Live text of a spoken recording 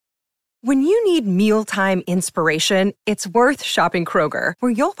When you need mealtime inspiration, it's worth shopping Kroger,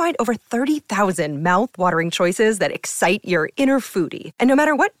 where you'll find over 30,000 mouth-watering choices that excite your inner foodie. And no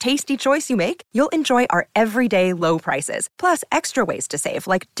matter what tasty choice you make, you'll enjoy our everyday low prices, plus extra ways to save,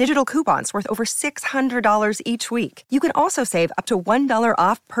 like digital coupons worth over $600 each week. You can also save up to $1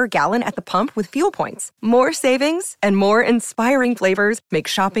 off per gallon at the pump with fuel points. More savings and more inspiring flavors make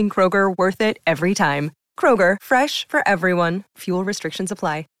shopping Kroger worth it every time. Kroger, fresh for everyone. Fuel restrictions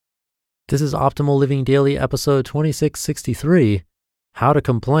apply. This is Optimal Living Daily, episode 2663, How to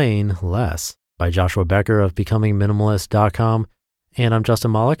Complain Less, by Joshua Becker of BecomingMinimalist.com. And I'm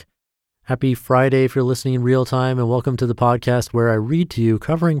Justin Malik. Happy Friday if you're listening in real time, and welcome to the podcast where I read to you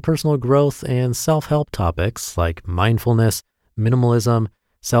covering personal growth and self-help topics like mindfulness, minimalism,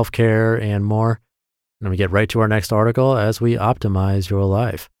 self-care, and more. And we get right to our next article as we optimize your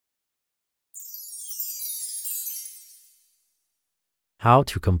life. How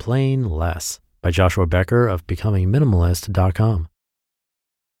to Complain Less, by Joshua Becker of BecomingMinimalist.com.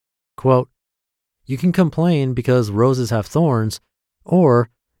 Quote, "You can complain because roses have thorns,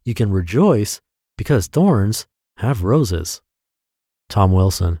 or you can rejoice because thorns have roses." Tom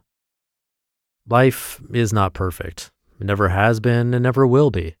Wilson. Life is not perfect. It never has been and never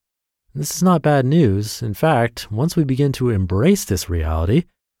will be. This is not bad news. In fact, once we begin to embrace this reality,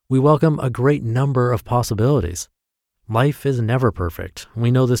 we welcome a great number of possibilities. Life is never perfect.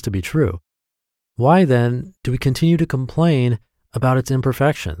 We know this to be true. Why then do we continue to complain about its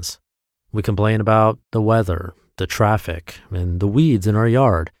imperfections? We complain about the weather, the traffic, and the weeds in our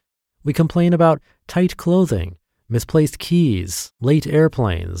yard. We complain about tight clothing, misplaced keys, late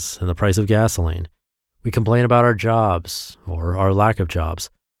airplanes, and the price of gasoline. We complain about our jobs or our lack of jobs.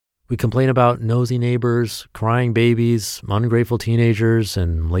 We complain about nosy neighbors, crying babies, ungrateful teenagers,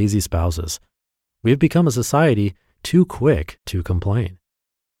 and lazy spouses. We have become a society too quick to complain.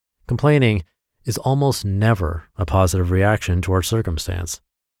 Complaining is almost never a positive reaction to our circumstance.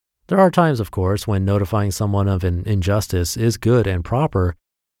 There are times, of course, when notifying someone of an injustice is good and proper,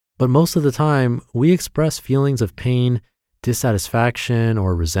 but most of the time we express feelings of pain, dissatisfaction,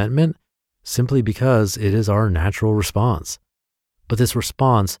 or resentment simply because it is our natural response. But this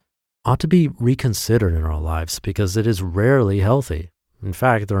response ought to be reconsidered in our lives because it is rarely healthy. In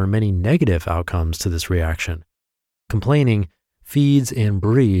fact, there are many negative outcomes to this reaction. Complaining feeds and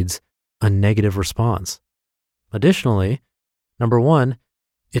breeds a negative response. Additionally, number one,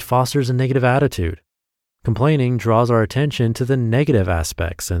 it fosters a negative attitude. Complaining draws our attention to the negative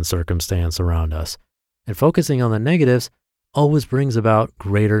aspects and circumstance around us, and focusing on the negatives always brings about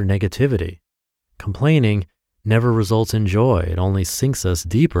greater negativity. Complaining never results in joy. It only sinks us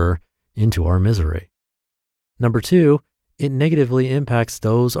deeper into our misery. Number two, it negatively impacts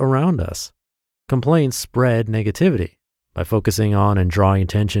those around us. Complaints spread negativity. By focusing on and drawing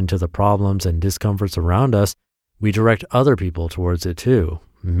attention to the problems and discomforts around us, we direct other people towards it too.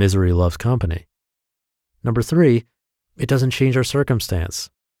 Misery loves company. Number three, it doesn't change our circumstance.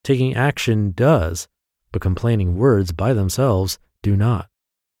 Taking action does, but complaining words by themselves do not.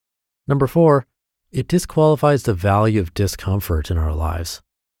 Number four, it disqualifies the value of discomfort in our lives.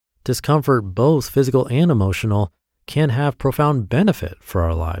 Discomfort, both physical and emotional, can have profound benefit for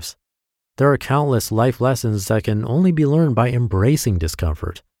our lives. There are countless life lessons that can only be learned by embracing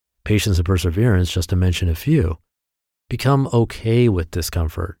discomfort, patience and perseverance, just to mention a few. Become okay with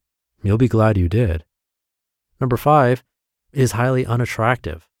discomfort. You'll be glad you did. Number five, it is highly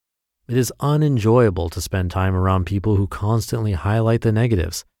unattractive. It is unenjoyable to spend time around people who constantly highlight the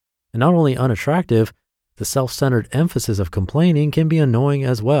negatives. And not only unattractive, the self-centered emphasis of complaining can be annoying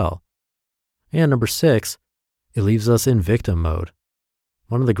as well. And number six, it leaves us in victim mode.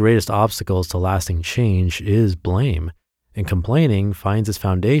 One of the greatest obstacles to lasting change is blame, and complaining finds its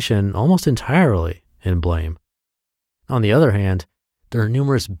foundation almost entirely in blame. On the other hand, there are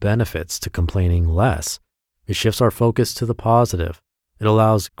numerous benefits to complaining less. It shifts our focus to the positive. It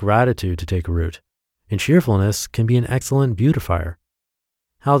allows gratitude to take root, and cheerfulness can be an excellent beautifier.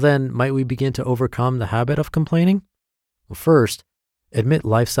 How then might we begin to overcome the habit of complaining? Well, first, admit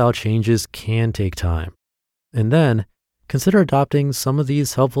lifestyle changes can take time, and then consider adopting some of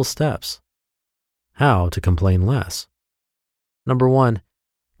these helpful steps. How to complain less. Number one,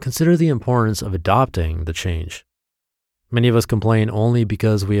 consider the importance of adopting the change. Many of us complain only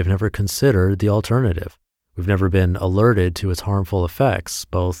because we have never considered the alternative. We've never been alerted to its harmful effects,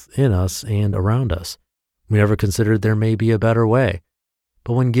 both in us and around us. We never considered there may be a better way.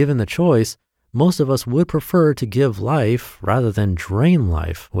 But when given the choice, most of us would prefer to give life rather than drain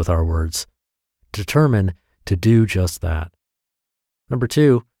life with our words. Determine to do just that. Number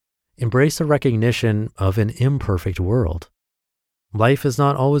two, embrace the recognition of an imperfect world. Life is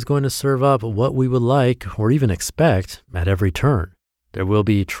not always going to serve up what we would like or even expect at every turn. There will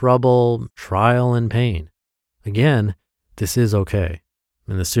be trouble, trial, and pain. Again, this is okay.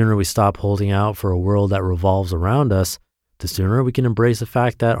 And the sooner we stop holding out for a world that revolves around us, the sooner we can embrace the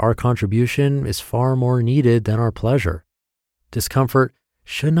fact that our contribution is far more needed than our pleasure. Discomfort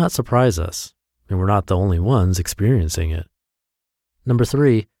should not surprise us, and we're not the only ones experiencing it. Number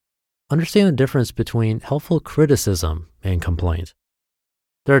 3, understand the difference between helpful criticism and complaint.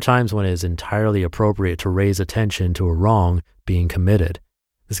 There are times when it is entirely appropriate to raise attention to a wrong being committed.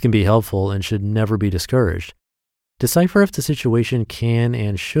 This can be helpful and should never be discouraged. Decipher if the situation can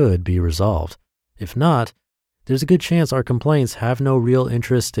and should be resolved. If not, there's a good chance our complaints have no real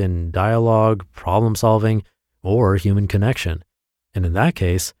interest in dialogue, problem solving, or human connection. And in that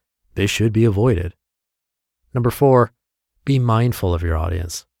case, they should be avoided. Number 4, be mindful of your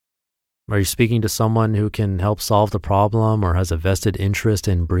audience. Are you speaking to someone who can help solve the problem or has a vested interest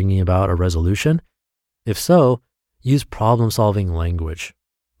in bringing about a resolution? If so, use problem-solving language.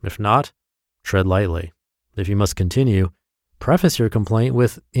 If not, tread lightly. If you must continue, preface your complaint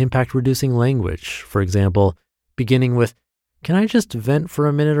with impact-reducing language. For example, beginning with, "Can I just vent for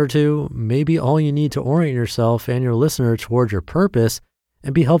a minute or two?" Maybe all you need to orient yourself and your listener toward your purpose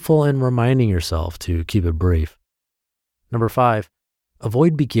and be helpful in reminding yourself to keep it brief. Number 5,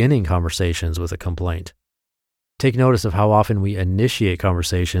 avoid beginning conversations with a complaint. Take notice of how often we initiate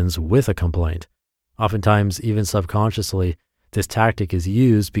conversations with a complaint. Oftentimes, even subconsciously, this tactic is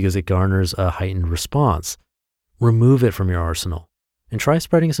used because it garners a heightened response. Remove it from your arsenal and try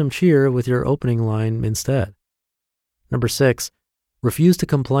spreading some cheer with your opening line instead. Number 6, refuse to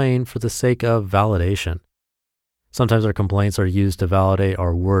complain for the sake of validation. Sometimes our complaints are used to validate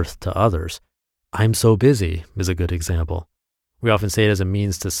our worth to others. "I'm so busy" is a good example. We often say it as a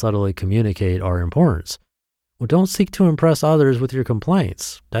means to subtly communicate our importance. Well, don't seek to impress others with your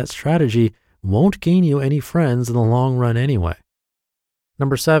complaints. That strategy won't gain you any friends in the long run anyway.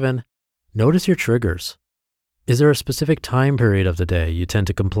 Number 7, notice your triggers. Is there a specific time period of the day you tend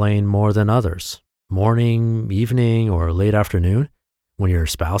to complain more than others? Morning, evening, or late afternoon? When your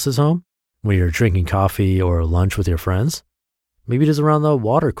spouse is home? When you're drinking coffee or lunch with your friends? Maybe it is around the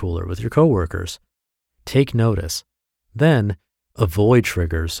water cooler with your coworkers. Take notice. Then, avoid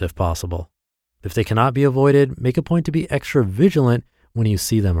triggers if possible. If they cannot be avoided, make a point to be extra vigilant when you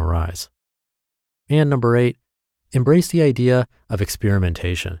see them arise. And number 8, embrace the idea of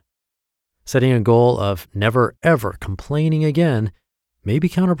experimentation. Setting a goal of never ever complaining again may be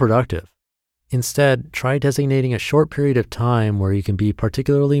counterproductive. Instead, try designating a short period of time where you can be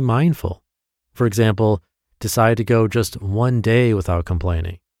particularly mindful. For example, decide to go just one day without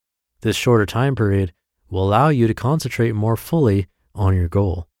complaining. This shorter time period will allow you to concentrate more fully on your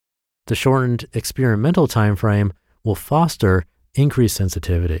goal. The shortened experimental time frame will foster increased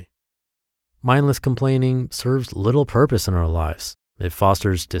sensitivity. Mindless complaining serves little purpose in our lives. It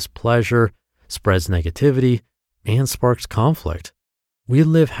fosters displeasure, spreads negativity, and sparks conflict. We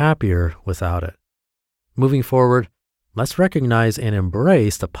live happier without it. Moving forward, let's recognize and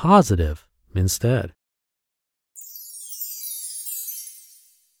embrace the positive instead.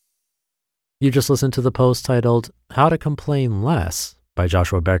 You just listened to the post titled "How to Complain Less" by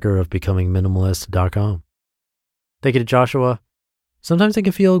Joshua Becker of BecomingMinimalist.com. Thank you to Joshua. Sometimes it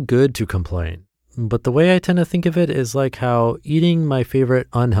can feel good to complain, but the way I tend to think of it is like how eating my favorite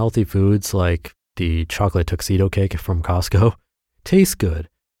unhealthy foods like the chocolate tuxedo cake from Costco tastes good.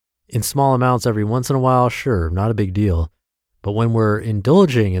 In small amounts every once in a while, sure, not a big deal. But when we're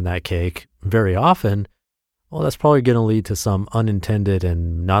indulging in that cake very often, well, that's probably going to lead to some unintended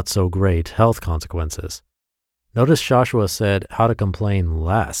and not so great health consequences. Notice Joshua said how to complain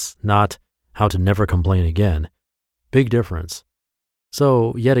less, not how to never complain again. Big difference.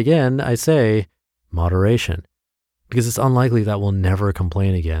 So yet again, I say moderation, because it's unlikely that we'll never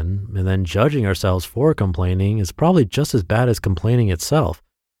complain again. And then judging ourselves for complaining is probably just as bad as complaining itself.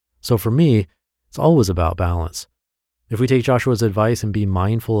 So for me, it's always about balance. If we take Joshua's advice and be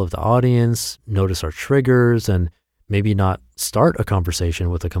mindful of the audience, notice our triggers, and maybe not start a conversation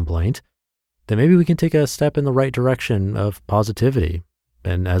with a complaint, then maybe we can take a step in the right direction of positivity.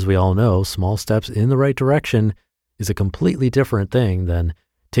 And as we all know, small steps in the right direction is a completely different thing than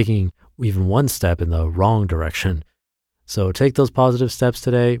taking even one step in the wrong direction. So take those positive steps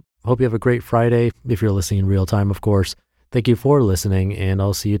today. Hope you have a great Friday. If you're listening in real time, of course. Thank you for listening, and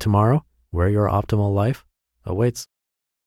I'll see you tomorrow where your optimal life awaits.